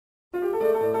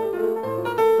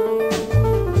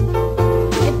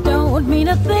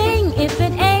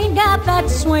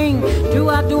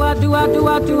Do-ah, do-ah, do-ah,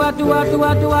 do-ah, do-ah, do-ah,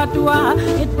 do-ah, do-ah, do-ah.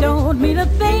 It don't mean a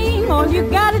thing, all you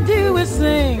gotta do is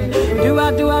sing.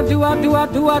 Do-ah, do-ah, do-ah, do-ah,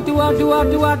 do-ah, do-ah, do-ah,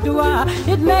 do-ah, do-ah.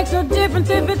 It makes no difference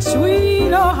if it's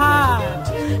sweet or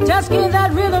hot. Just give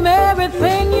that rhythm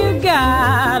everything you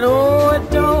got. Oh, it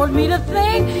don't mean a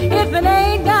thing if it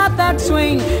ain't got that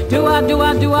swing. Do-ah,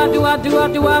 do-ah, do-ah, do-ah, do-ah,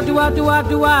 do-ah, do-ah, do-ah,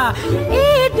 do-ah.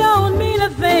 It don't mean a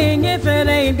thing if it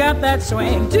ain't got that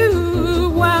swing.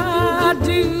 Do-ah,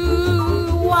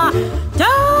 do-ah.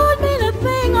 Don't mean a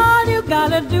thing, all you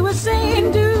gotta do is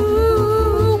sing.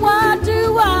 Do-ah,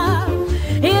 do-ah.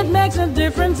 It makes a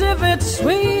difference if it's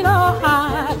sweet or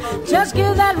hot. Just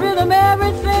give that rhythm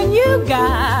everything you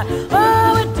got.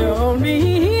 Oh, it don't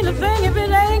mean a thing if it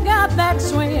ain't got that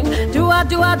swing. Do-ah,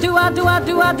 do-ah, do-ah, do-ah,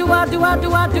 do-ah, do-ah, do-ah,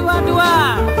 do-ah, do-ah,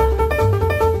 do-ah.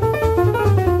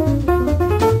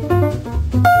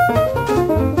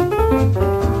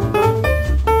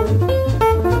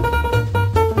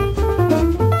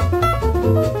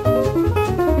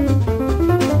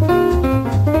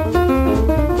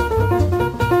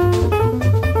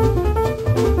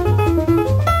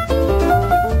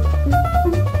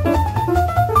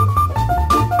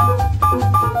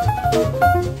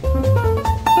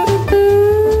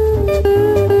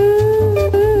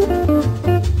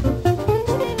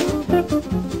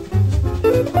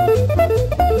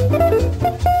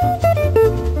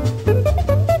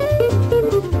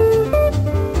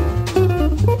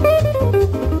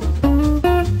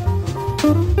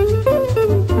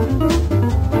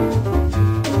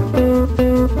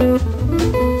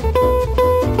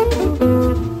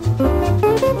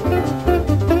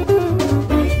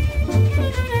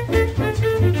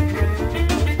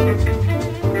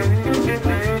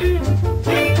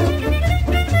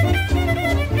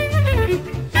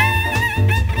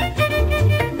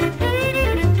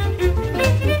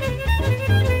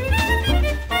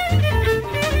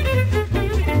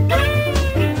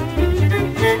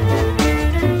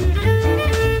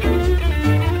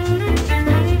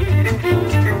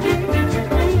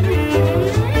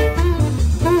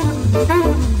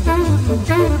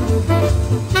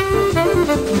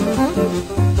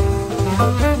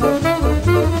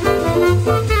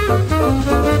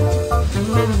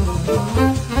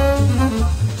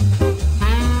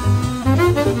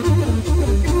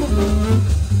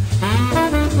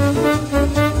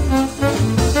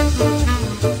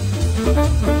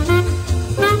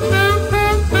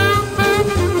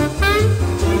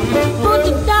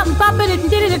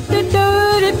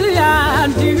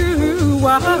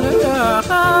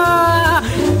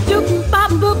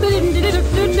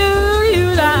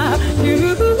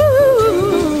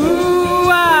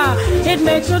 It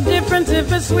makes no difference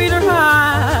if it's sweet or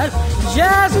hot.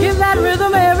 Just give that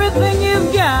rhythm everything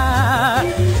you've got.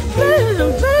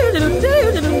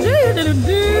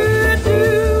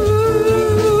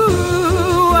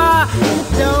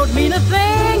 Don't mean a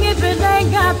thing if it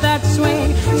ain't got that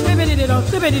swing.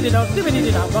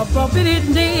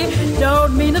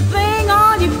 Don't mean a thing,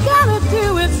 all you gotta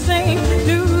do is sing.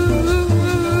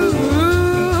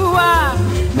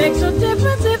 Makes no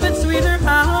difference if it's sweet or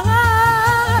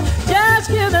hot. Just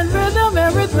give that rhythm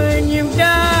everything you've got.